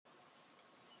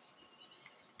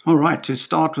All right, to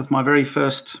start with my very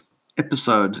first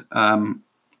episode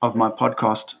of my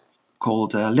podcast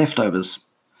called Leftovers,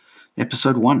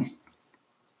 episode one.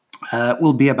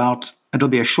 It'll be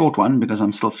a short one because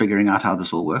I'm still figuring out how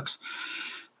this all works,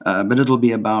 but it'll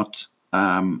be about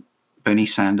Bernie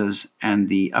Sanders and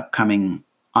the upcoming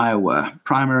Iowa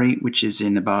primary, which is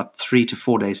in about 3 to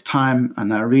 4 days' time.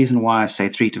 And the reason why I say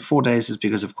 3 to 4 days is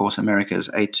because, of course, America is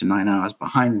 8 to 9 hours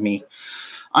behind me.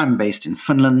 I'm based in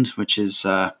Finland, which is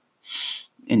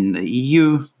in the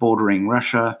EU, bordering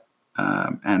Russia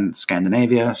and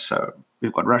Scandinavia. So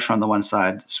we've got Russia on the one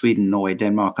side, Sweden, Norway,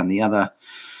 Denmark on the other.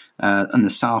 In the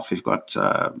south, we've got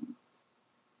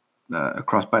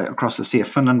across the Sea of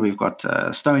Finland, we've got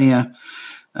Estonia.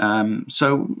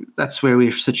 So that's where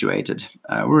we're situated.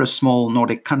 We're a small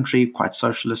Nordic country, quite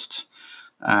socialist.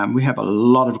 We have a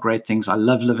lot of great things. I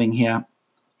love living here,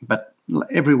 but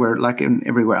everywhere, like in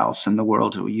everywhere else in the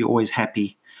world, you're always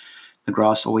happy. The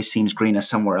grass always seems greener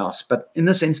somewhere else. But in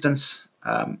this instance,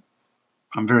 I'm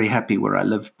very happy where I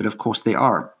live. But of course, there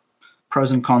are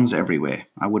pros and cons everywhere.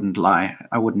 I wouldn't lie.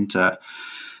 I wouldn't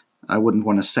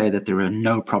want to say that there are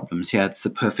no problems here. It's the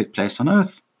perfect place on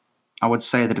earth. I would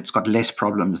say that it's got less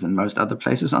problems than most other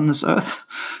places on this earth.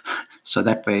 So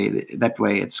that way,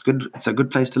 it's good. It's a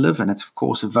good place to live, and it's of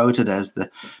course voted as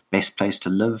the best place to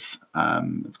live.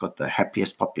 It's got the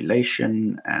happiest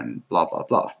population, and blah blah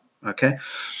blah. Okay,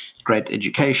 great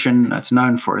education. It's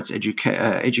known for its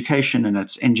education and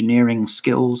its engineering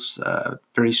skills.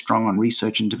 Very strong on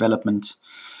research and development.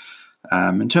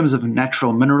 In terms of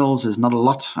natural minerals, there's not a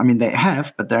lot. I mean, they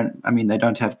have, but they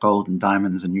don't have gold and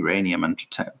diamonds and uranium and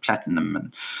platinum,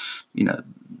 and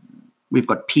we've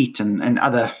got peat and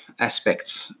other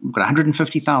aspects. We've got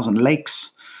 150,000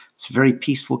 lakes. It's a very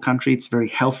peaceful country. It's very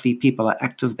healthy. People are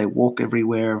active. They walk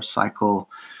everywhere, cycle.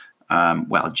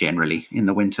 Generally in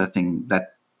the winter thing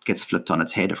that gets flipped on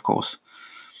its head, of course.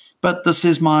 But this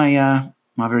is my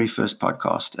very first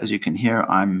podcast. As you can hear,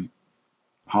 I'm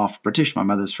half British. My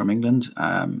mother's from England.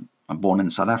 I'm born in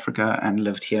South Africa and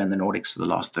lived here in the Nordics for the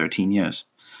last 13 years.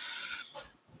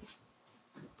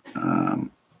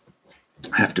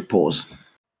 I have to pause.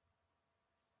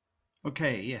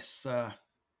 Okay, yes,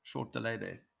 short delay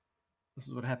there. This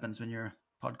is what happens when you're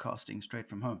podcasting straight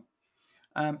from home.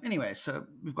 Anyway, so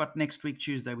we've got next week,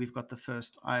 Tuesday, we've got the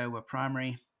first Iowa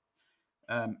primary.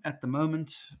 At the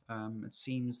moment, it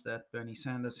seems that Bernie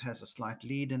Sanders has a slight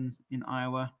lead in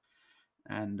Iowa,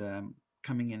 and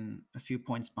coming in a few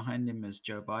points behind him is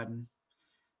Joe Biden,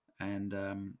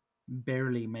 and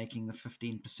barely making the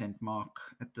 15% mark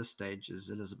at this stage is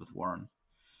Elizabeth Warren.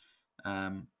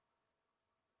 I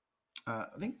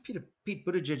think Pete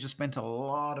Buttigieg just spent a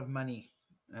lot of money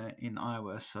in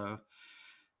Iowa, so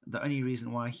the only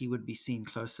reason why he would be seen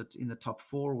closer in the top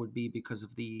four would be because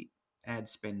of the ad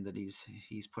spend that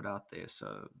he's put out there.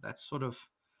 So that's sort of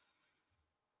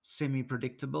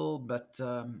semi-predictable, but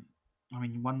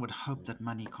one would hope that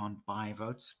money can't buy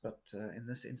votes, but in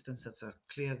this instance, it's a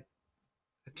clear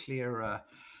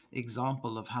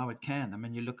example of how it can. I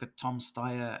mean, you look at Tom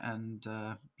Steyer and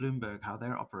Bloomberg, how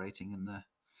they're operating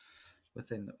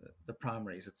within the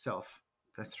primaries itself.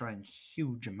 They're throwing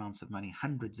huge amounts of money,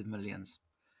 hundreds of millions,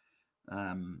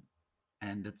 and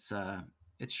it's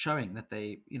showing that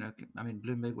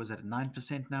Bloomberg was at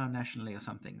 9% now nationally or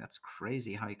something. That's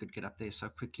crazy how he could get up there so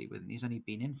quickly. He's only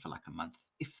been in for like a month,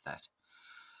 if that.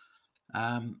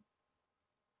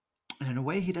 And in a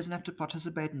way, he doesn't have to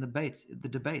participate in the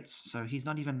debates. So he's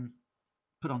not even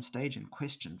put on stage and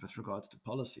questioned with regards to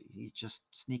policy. He's just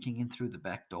sneaking in through the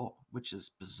back door, which is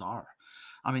bizarre.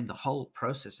 I mean, the whole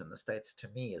process in the States, to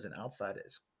me, as an outsider,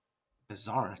 is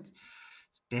bizarre. It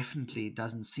definitely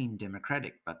doesn't seem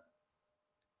democratic, but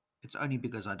it's only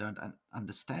because I don't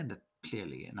understand it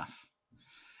clearly enough.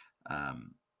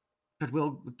 But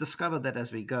we'll discover that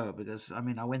as we go, because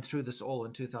I went through this all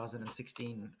in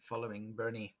 2016 following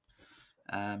Bernie,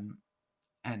 and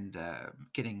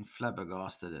getting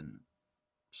flabbergasted and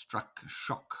struck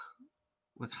shock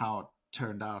with how it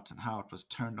turned out and how it was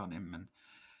turned on him. And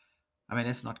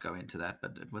let's not go into that,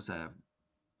 but it was a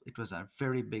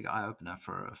very big eye opener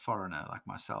for a foreigner like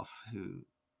myself who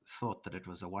thought that it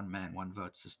was a one man, one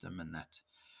vote system, and that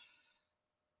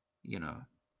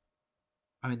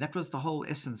that was the whole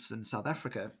essence in South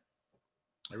Africa.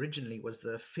 Originally was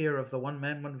the fear of the one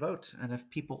man, one vote. And if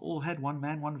people all had one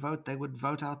man, one vote, they would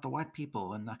vote out the white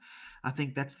people. And I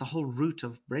think that's the whole root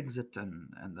of Brexit.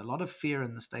 And a lot of fear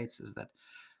in the States is that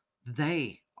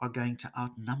they are going to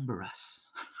outnumber us.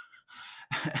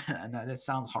 And that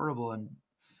sounds horrible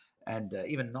and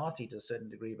even nasty to a certain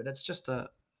degree, but it's just a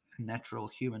natural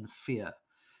human fear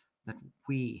that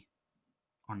we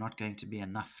are not going to be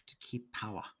enough to keep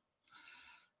power.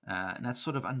 And that's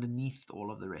sort of underneath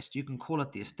all of the rest. You can call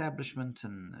it the establishment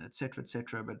and et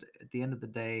cetera, but at the end of the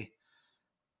day,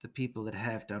 the people that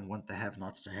have don't want the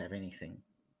have-nots to have anything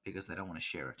because they don't want to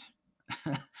share it.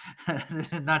 In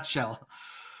a nutshell.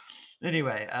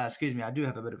 Anyway, excuse me, I do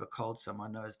have a bit of a cold, so my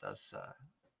nose does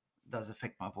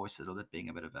affect my voice a little bit, being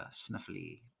a bit of a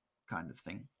sniffly kind of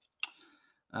thing.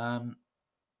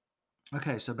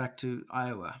 Okay, so back to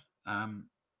Iowa.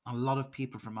 A lot of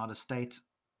people from out of state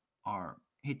are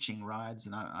hitching rides,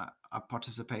 and I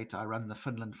participate. I run the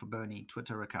Finland for Bernie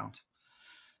Twitter account,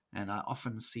 and I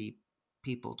often see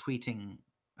people tweeting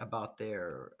about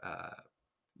their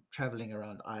traveling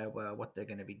around Iowa, what they're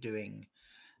going to be doing.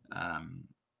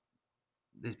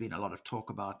 There's been a lot of talk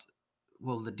about,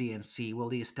 will the DNC, will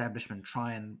the establishment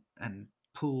try and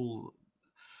pull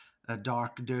a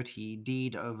dark, dirty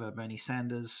deed over Bernie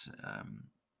Sanders?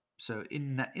 So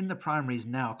in the primaries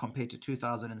now, compared to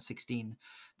 2016,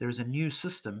 there is a new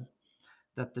system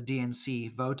that the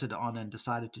DNC voted on and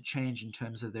decided to change in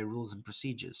terms of their rules and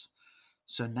procedures.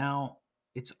 So now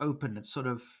it's open. It's sort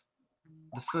of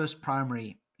the first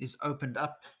primary is opened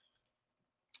up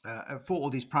for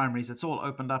all these primaries. It's all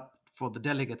opened up for the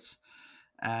delegates,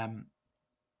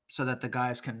 so that the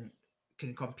guys can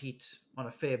compete on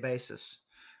a fair basis.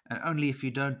 And only if you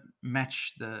don't make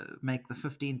the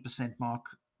 15% mark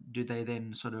do they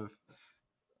then sort of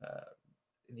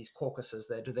in these caucuses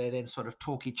there, do they then sort of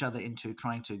talk each other into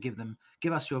trying to give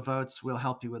us your votes, we'll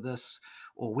help you with this,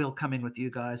 or we'll come in with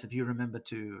you guys if you remember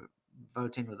to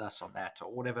vote in with us on that,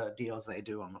 or whatever deals they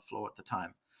do on the floor at the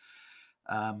time.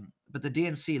 But the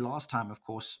DNC last time, of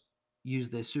course,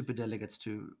 used their super delegates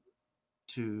to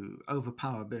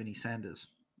overpower Bernie Sanders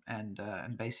and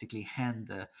basically hand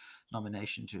the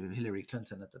nomination to Hillary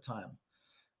Clinton at the time.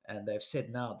 And they've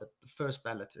said now that the first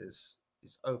ballot is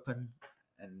open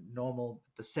and normal.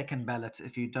 The second ballot,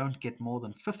 if you don't get more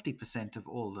than 50% of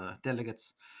all the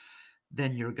delegates,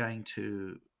 then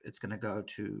it's going to go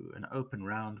to an open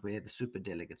round where the super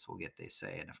delegates will get their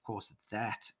say. And of course,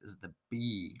 that is the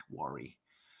big worry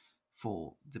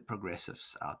for the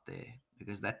progressives out there,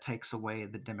 because that takes away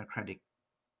the Democratic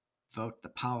vote, the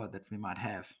power that we might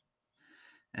have.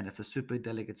 And if the super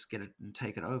delegates get it and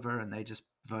take it over and they just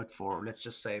vote for, let's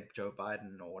just say, Joe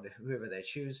Biden or whoever they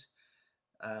choose,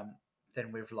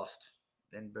 then we've lost.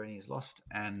 Then Bernie's lost,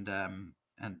 and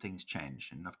things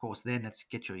change. And of course, then it's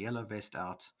get your yellow vest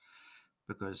out,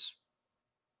 because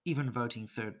even voting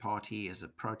third party as a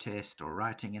protest or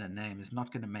writing in a name is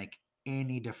not going to make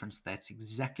any difference. That's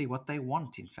exactly what they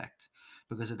want, in fact,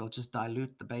 because it'll just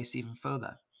dilute the base even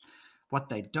further. What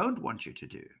they don't want you to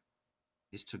do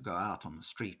is to go out on the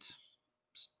street,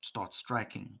 start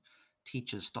striking.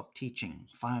 Teachers stop teaching.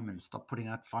 Firemen stop putting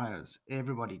out fires.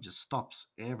 Everybody just stops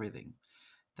everything.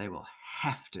 They will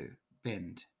have to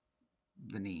bend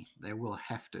the knee. They will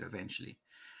have to eventually.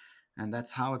 And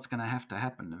that's how it's going to have to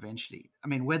happen eventually. I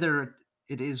mean, whether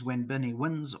it is when Bernie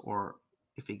wins or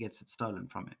if he gets it stolen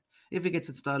from him. If he gets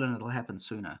it stolen, it'll happen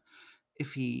sooner.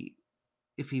 If he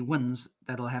wins,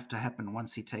 that'll have to happen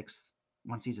once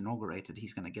he's inaugurated.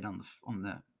 He's going to get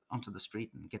onto the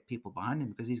street and get people behind him,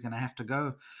 because he's going to have to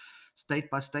go state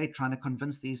by state trying to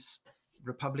convince these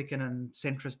Republican and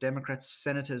centrist Democrats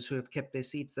senators who have kept their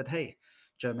seats that, hey,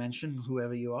 Joe Manchin,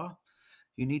 whoever you are,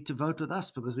 you need to vote with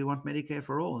us because we want Medicare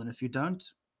for all. And if you don't,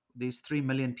 these 3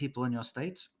 million people in your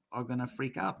state are going to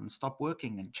freak out and stop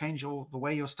working and change the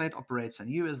way your state operates. And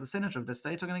you, as the senator of the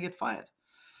state, are going to get fired,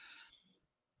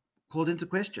 called into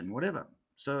question, whatever.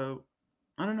 So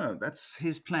I don't know. That's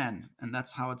his plan, and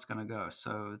that's how it's going to go.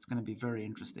 So it's going to be very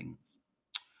interesting.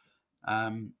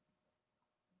 I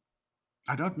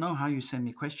don't know how you send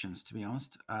me questions, to be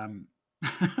honest. I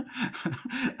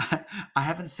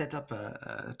haven't set up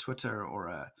a Twitter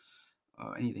or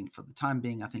anything for the time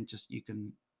being. I think just you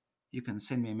can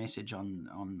send me a message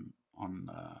on.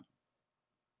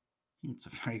 It's a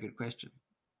very good question.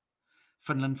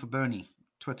 Finland for Bernie,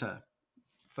 Twitter.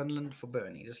 Finland for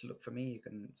Bernie. Just look for me. You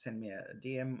can send me a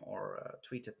DM or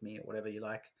tweet at me or whatever you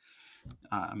like.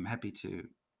 I'm happy to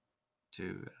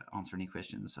answer any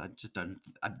questions. I just don't.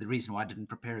 The reason why I didn't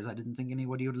prepare is I didn't think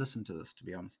anybody would listen to this, to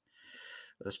be honest,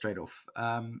 straight off.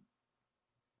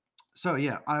 So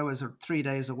yeah, I was 3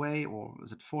 days away, or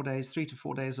was it 4 days? 3 to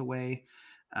 4 days away.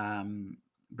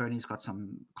 Bernie's got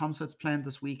some concerts planned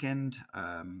this weekend.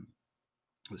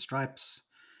 The Stripes,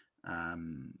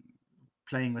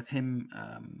 playing with him,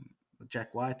 with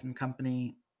Jack White and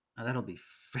company. That'll be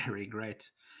very great.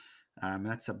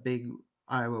 That's a big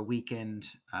Iowa weekend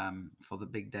for the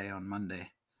big day on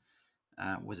Monday.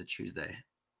 Was it Tuesday?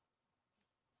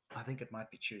 I think it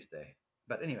might be Tuesday.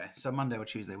 But anyway, so Monday or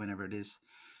Tuesday, whenever it is,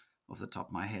 off the top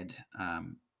of my head.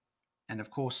 And of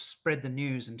course, spread the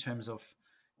news in terms of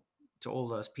to all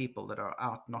those people that are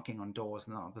out knocking on doors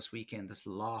now this weekend, this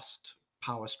last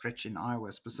power stretch in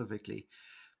Iowa specifically.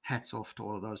 Hats off to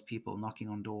all of those people knocking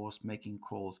on doors, making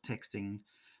calls, texting.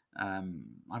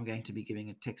 I'm going to be giving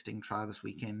a texting try this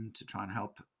weekend to try and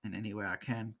help in any way I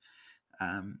can.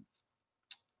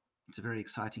 It's a very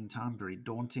exciting time, very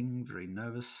daunting, very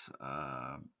nervous,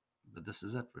 but this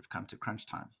is it. We've come to crunch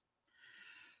time.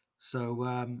 So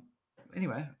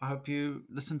anyway, I hope you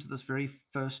listen to this very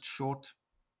first short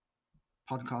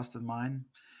podcast of mine.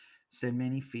 Send me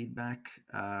any feedback.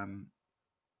 I'm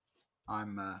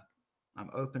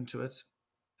open to it,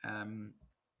 and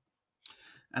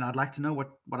I'd like to know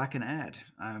what I can add.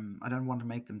 I don't want to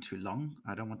make them too long.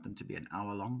 I don't want them to be an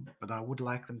hour long, but I would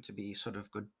like them to be sort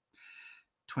of good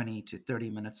 20 to 30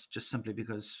 minutes, just simply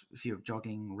because if you're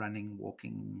jogging, running,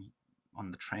 walking, on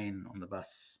the train, on the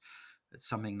bus, it's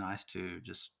something nice to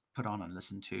just put on and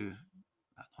listen to.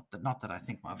 Not that I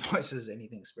think my voice is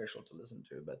anything special to listen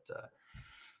to,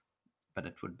 but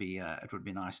it would be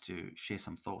nice to share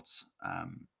some thoughts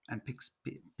and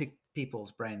pick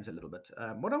people's brains a little bit.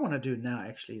 What I want to do now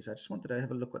actually is I just wanted to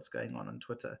have a look what's going on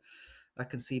Twitter. I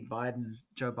can see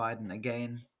Joe Biden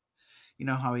again. You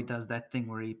know how he does that thing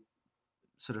where he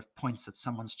sort of points at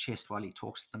someone's chest while he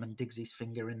talks to them and digs his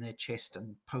finger in their chest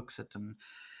and pokes it and,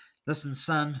 listen,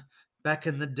 son, back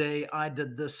in the day I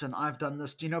did this and I've done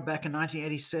this. Do you know back in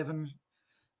 1987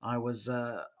 I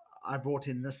brought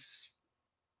in this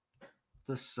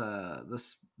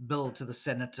bill to the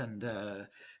Senate and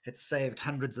it saved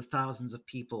hundreds of thousands of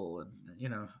people, and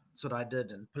that's what I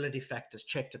did, and PolitiFact has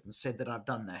checked it and said that I've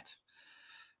done that.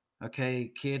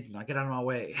 Okay, kid, now get out of my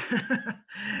way.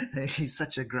 He's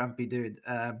such a grumpy dude.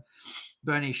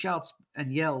 Bernie shouts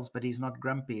and yells, but he's not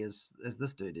grumpy as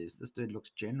this dude is. This dude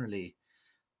looks generally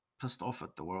pissed off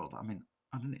at the world. I mean,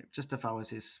 I don't know. Just if I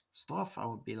was his staff, I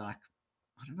would be like,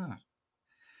 I don't know.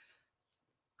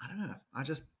 I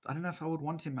don't know if I would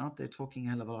want him out there talking a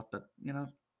hell of a lot, but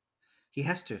he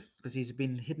has to, because he's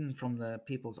been hidden from the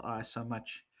people's eye so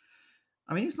much.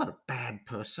 I mean, he's not a bad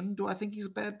person. Do I think he's a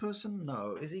bad person?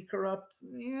 No. Is he corrupt?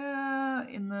 Yeah,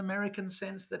 in the American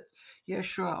sense that, yeah,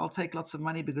 sure, I'll take lots of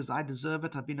money because I deserve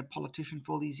it. I've been a politician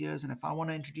for all these years, and if I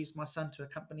want to introduce my son to a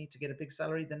company to get a big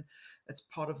salary, then it's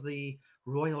part of the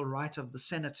royal right of the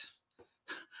Senate.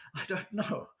 I don't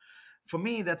know. For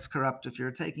me, that's corrupt. If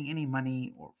you're taking any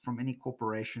money or from any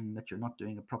corporation that you're not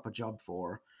doing a proper job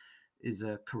for, is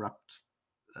corrupt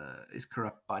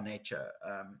by nature.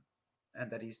 And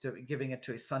that he's giving it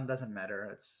to his son doesn't matter.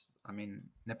 It's, I mean,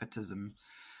 nepotism.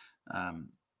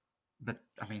 But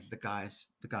I mean, the guy's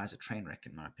a train wreck,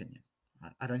 in my opinion.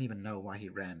 I don't even know why he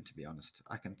ran, to be honest.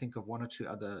 I can think of one or two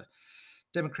other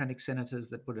Democratic senators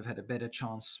that would have had a better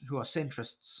chance, who are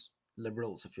centrists,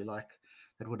 liberals, if you like,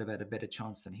 that would have had a better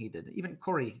chance than he did. Even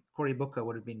Cory Booker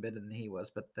would have been better than he was,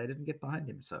 but they didn't get behind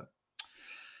him. So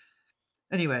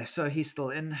anyway, so he's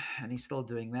still in and he's still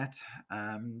doing that.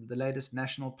 The latest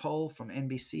national poll from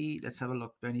NBC, let's have a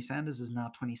look. Bernie Sanders is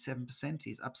now 27%.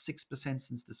 He's up 6%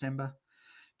 since December.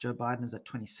 Joe Biden is at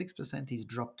 26%. He's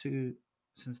dropped 2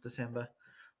 since December.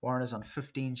 Warren is on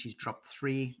 15. She's dropped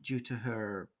 3 due to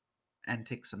her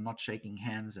antics and not shaking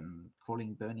hands and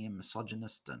calling Bernie a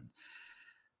misogynist. And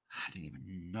I didn't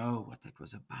even know what that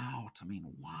was about. I mean,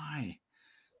 why?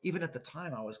 Even at the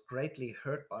time, I was greatly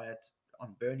hurt by it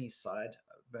on Bernie's side,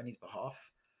 Bernie's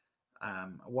behalf. I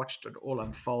watched it all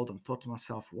unfold and thought to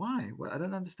myself, why? Well, I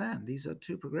don't understand. These are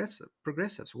two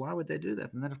progressives. Why would they do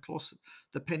that? And then, of course,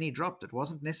 the penny dropped. It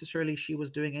wasn't necessarily she was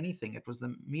doing anything. It was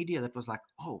the media that was like,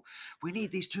 oh, we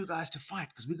need these two guys to fight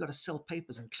because we've got to sell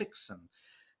papers and clicks and,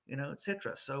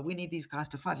 etc. So we need these guys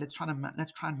to fight. Let's try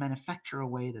and manufacture a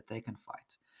way that they can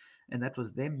fight. And that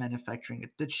was them manufacturing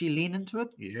it. Did she lean into it?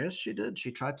 Yes, she did.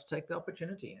 She tried to take the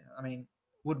opportunity. I mean,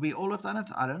 would we all have done it?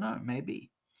 I don't know. Maybe.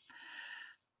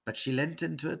 But she leant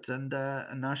into it, and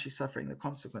now she's suffering the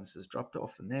consequences. Dropped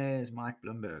off. And there's Mike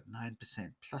Bloomberg,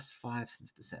 9%, plus 5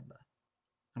 since December.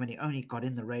 I mean, he only got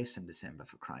in the race in December,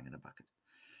 for crying in a bucket.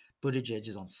 Buttigieg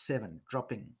is on 7,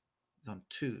 dropping. He's on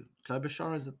 2.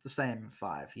 Klobuchar is at the same,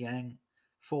 5. Yang,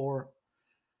 4,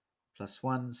 plus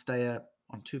 1. Steyer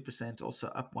on 2%, also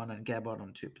up 1, and Gabbard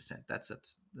on 2%. That's it.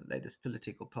 The latest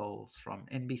political polls from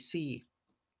NBC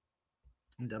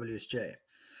and WSJ.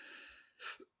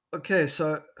 Okay,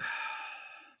 so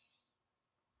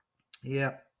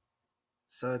yeah,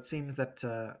 so it seems that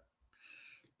the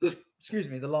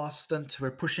last stint we're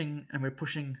going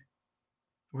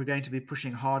to be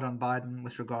pushing hard on Biden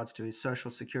with regards to his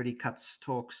Social Security cuts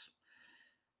talks.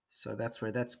 So that's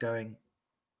where that's going.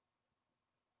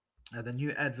 The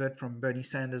new advert from Bernie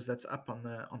Sanders that's up on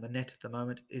the net at the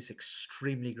moment is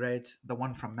extremely great. The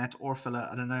one from Matt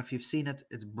Orfila, I don't know if you've seen it.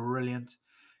 It's brilliant.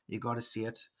 You got to see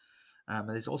it.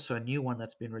 There's also a new one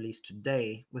that's been released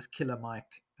today with Killer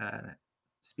Mike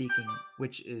speaking,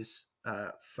 which is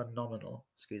phenomenal.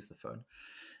 Excuse the phone.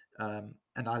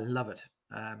 And I love it.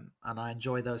 And I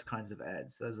enjoy those kinds of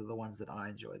ads. Those are the ones that I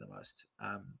enjoy the most.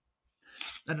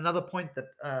 And another point that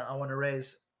I want to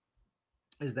raise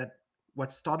is that what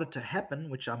started to happen,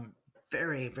 which I'm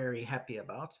very, very happy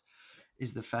about,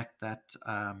 is the fact that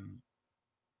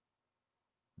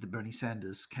the Bernie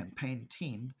Sanders campaign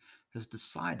team has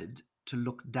decided to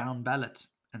look down ballot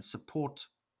and support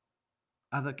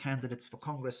other candidates for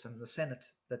Congress and the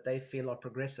Senate that they feel are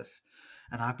progressive.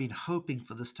 And I've been hoping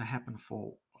for this to happen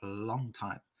for a long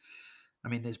time. I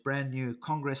mean, there's brand new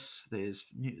Congress, there's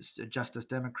new Justice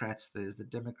Democrats, there's the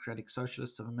Democratic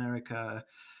Socialists of America.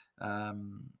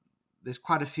 There's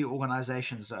quite a few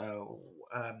organizations, Our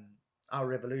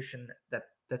Revolution,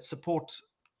 that support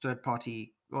third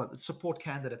party, or support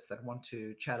candidates that want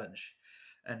to challenge,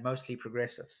 and mostly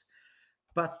progressives.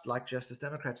 But like Justice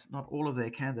Democrats, not all of their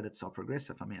candidates are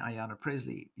progressive. I mean, Ayanna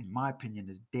Pressley, in my opinion,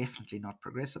 is definitely not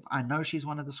progressive. I know she's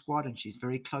one of the squad and she's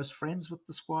very close friends with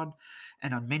the squad.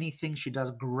 And on many things, she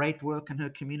does great work in her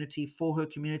community, for her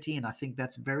community. And I think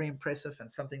that's very impressive and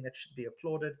something that should be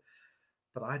applauded.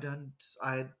 But I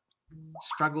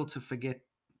struggle to forget,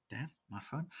 damn, my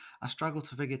phone. I struggle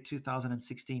to forget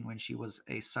 2016 when she was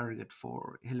a surrogate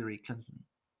for Hillary Clinton.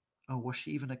 Oh, was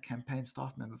she even a campaign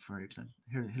staff member for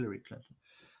Hillary Clinton?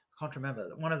 I can't remember.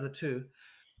 One of the two.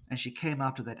 And she came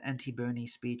out with that anti-Bernie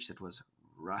speech that was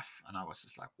rough. And I was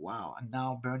just like, wow. And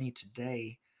now Bernie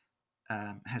today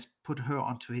has put her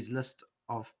onto his list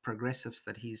of progressives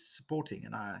that he's supporting.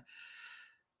 And I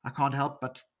can't help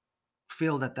but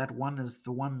feel that one is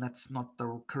the one that's not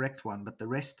the correct one, but the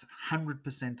rest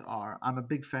 100% are. I'm a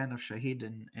big fan of Shahid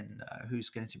and who's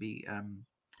going to be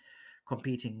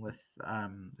competing with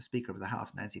the Speaker of the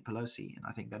House, Nancy Pelosi. And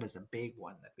I think that is a big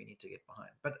one that we need to get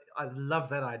behind. But I love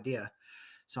that idea.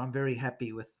 So I'm very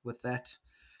happy with that.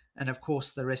 And of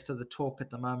course, the rest of the talk at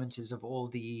the moment is of all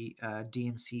the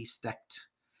DNC stacked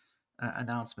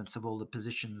announcements of all the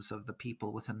positions of the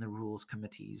people within the rules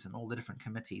committees and all the different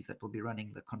committees that will be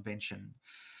running the convention,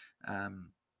 and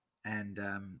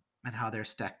how they're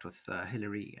stacked with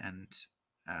Hillary and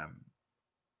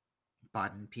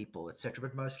Biden people, etc.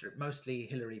 But mostly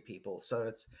Hillary people.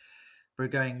 So we're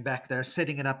going back. They're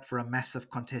setting it up for a massive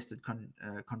contested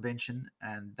convention,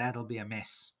 and that'll be a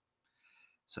mess.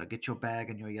 So get your bag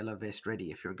and your yellow vest ready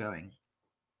if you're going,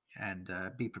 and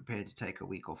be prepared to take a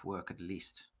week off work at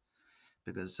least,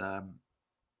 because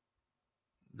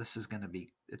this is going to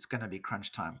be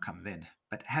crunch time come then.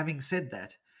 But having said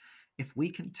that, if we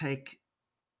can take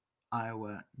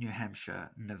Iowa, New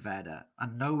Hampshire, Nevada, I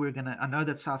know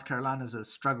that South Carolina is a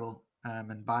struggle,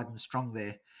 and Biden's strong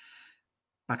there,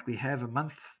 but we have a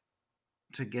month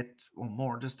to get, or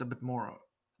more, just a bit more,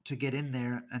 to get in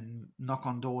there and knock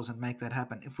on doors and make that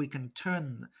happen. If we can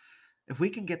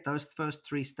get those first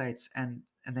three states and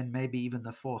then maybe even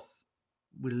the fourth,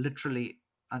 we're literally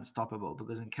unstoppable,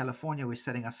 because in California we're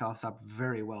setting ourselves up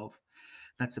very well.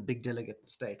 That's a big delegate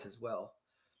state as well.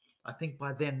 I think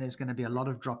by then there's going to be a lot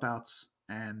of dropouts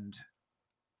and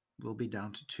we'll be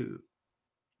down to 2.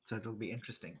 So it'll be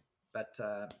interesting. But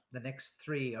the next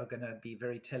 3 are going to be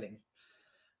very telling.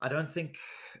 I don't think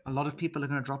a lot of people are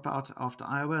going to drop out after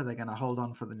Iowa. They're going to hold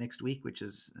on for the next week, which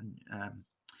is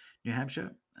New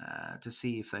Hampshire, to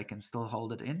see if they can still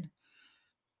hold it in.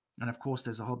 And of course,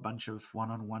 there's a whole bunch of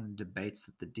one-on-one debates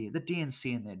that the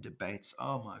DNC and their debates.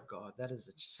 Oh my God, that is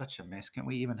such a mess. Can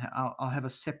we even? I'll have a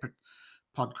separate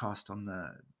podcast on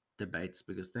the debates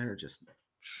because they're just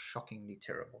shockingly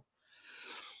terrible.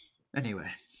 Anyway,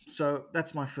 so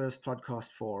that's my first podcast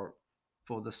for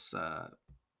this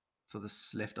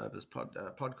leftovers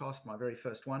podcast. My very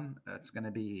first one. It's going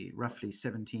to be roughly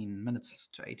 17 minutes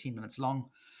to 18 minutes long,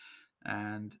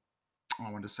 and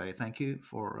I want to say thank you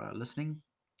for listening.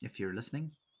 If you're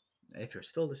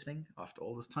still listening after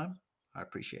all this time, I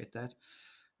appreciate that.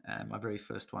 My very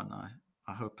first one,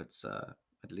 I hope it's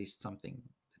at least something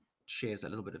that shares a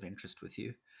little bit of interest with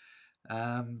you.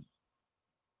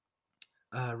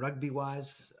 Rugby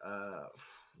wise,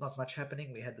 not much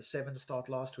happening. We had the Sevens start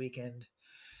last weekend,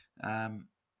 and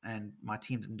my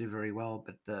team didn't do very well,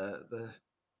 but the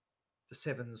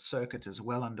Sevens circuit is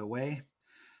well underway.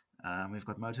 We've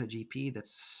got MotoGP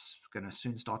that's going to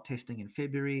soon start testing in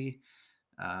February.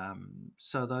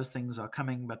 So those things are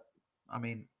coming, but I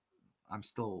mean, I'm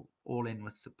still all in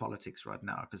with the politics right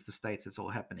now because the States, it's all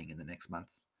happening in the next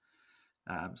month.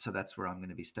 So that's where I'm going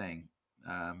to be staying.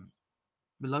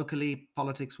 locally,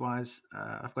 politics-wise,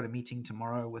 I've got a meeting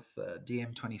tomorrow with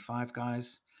DiEM25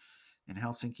 guys in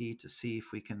Helsinki to see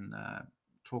if we can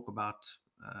talk about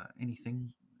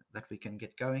anything that we can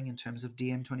get going in terms of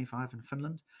DiEM25 in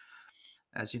Finland.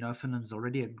 As you know, Finland's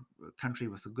already a country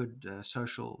with a good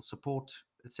social support,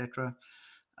 etc.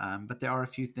 But there are a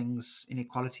few things,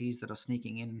 inequalities that are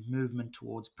sneaking in, movement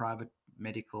towards private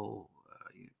medical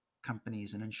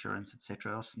companies and insurance,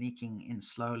 etc., are sneaking in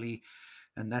slowly.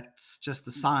 And that's just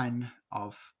a sign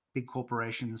of big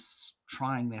corporations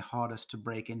trying their hardest to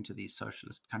break into these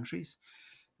socialist countries.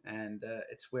 And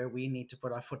it's where we need to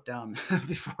put our foot down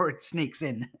before it sneaks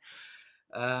in.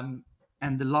 And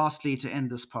lastly, to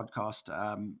end this podcast,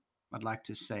 I'd like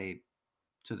to say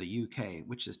to the UK,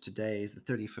 which is today, is the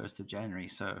 31st of January.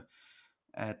 So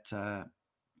at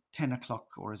 10 o'clock,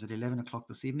 or is it 11 o'clock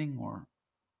this evening, or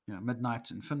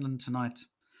midnight in Finland tonight,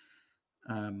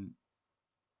 the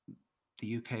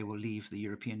UK will leave the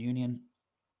European Union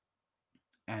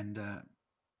and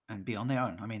be on their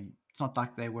own. I mean, it's not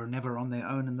like they were never on their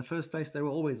own in the first place. They were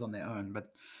always on their own,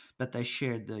 but they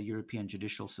shared the European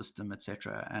judicial system,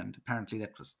 etc. And apparently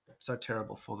that was so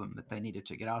terrible for them that they needed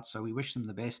to get out. So we wish them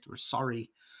the best. We're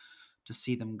sorry to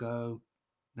see them go.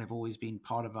 They've always been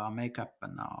part of our makeup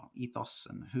and our ethos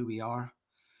and who we are,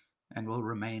 and will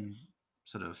remain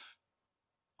sort of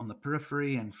on the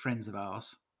periphery and friends of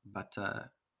ours. But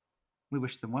we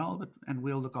wish them well, and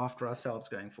we'll look after ourselves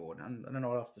going forward. And I don't know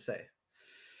what else to say.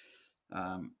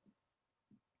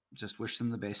 Just wish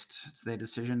them the best. It's their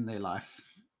decision, their life.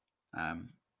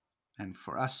 And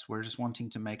for us, we're just wanting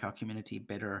to make our community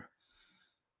better.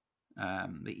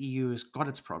 The EU has got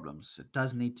its problems. It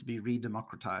does need to be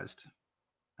re-democratized.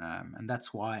 And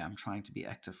that's why I'm trying to be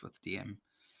active with DiEM,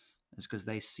 is because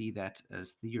they see that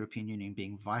as the European Union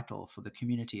being vital for the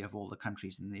community of all the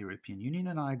countries in the European Union,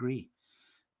 and I agree.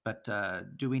 But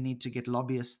do we need to get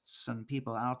lobbyists and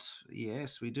people out?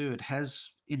 Yes, we do. It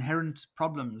has inherent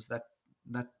problems that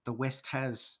the West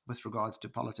has with regards to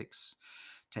politics,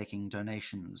 taking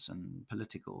donations and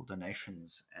political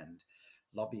donations, and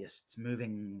lobbyists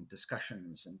moving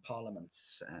discussions in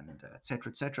parliaments, and et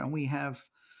cetera, et cetera. And we have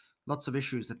lots of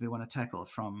issues that we want to tackle,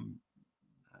 from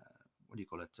what do you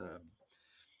call it?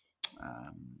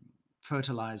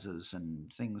 Fertilizers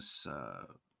and things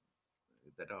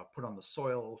that are put on the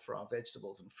soil for our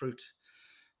vegetables and fruit,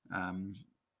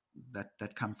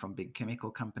 that come from big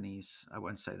chemical companies. I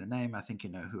won't say the name. I think you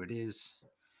know who it is.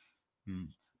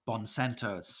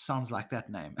 Monsanto. It sounds like that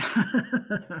name.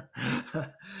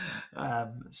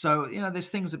 So there's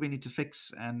things that we need to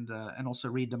fix, and also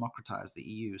re-democratize the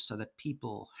EU so that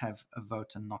people have a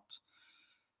vote, and not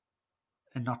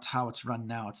how it's run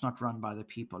now. It's not run by the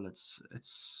people.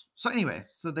 It's so anyway.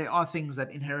 So there are things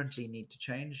that inherently need to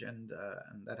change, and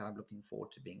that I'm looking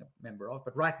forward to being a member of.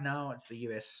 But right now, it's the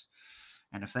US,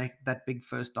 and if that big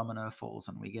first domino falls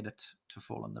and we get it to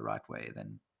fall in the right way,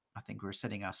 then I think we're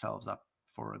setting ourselves up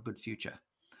for a good future.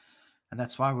 And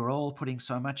that's why we're all putting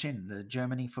so much in. The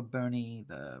Germany for Bernie,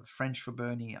 the French for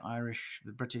Bernie, Irish,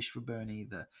 the British for Bernie,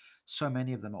 so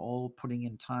many of them are all putting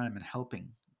in time and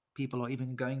helping. People are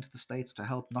even going to the States to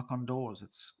help knock on doors.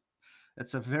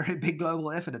 It's a very big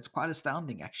global effort. It's quite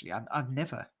astounding, actually. I've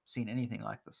never seen anything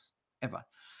like this, ever.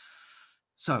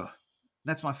 So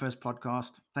that's my first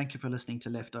podcast. Thank you for listening to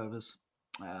Leftovers.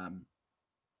 And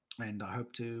I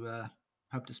hope to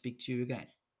speak to you again.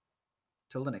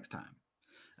 Till the next time.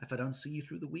 If I don't see you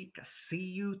through the week, I see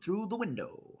you through the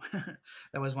window.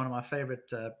 That was one of my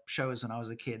favorite shows when I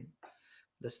was a kid,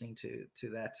 listening to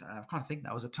that. I can't think.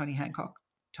 That was a Tony Hancock's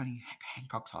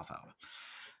Half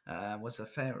Hour. Was a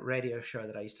favorite radio show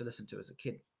that I used to listen to as a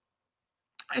kid.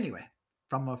 Anyway,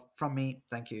 from me,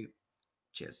 thank you.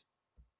 Cheers.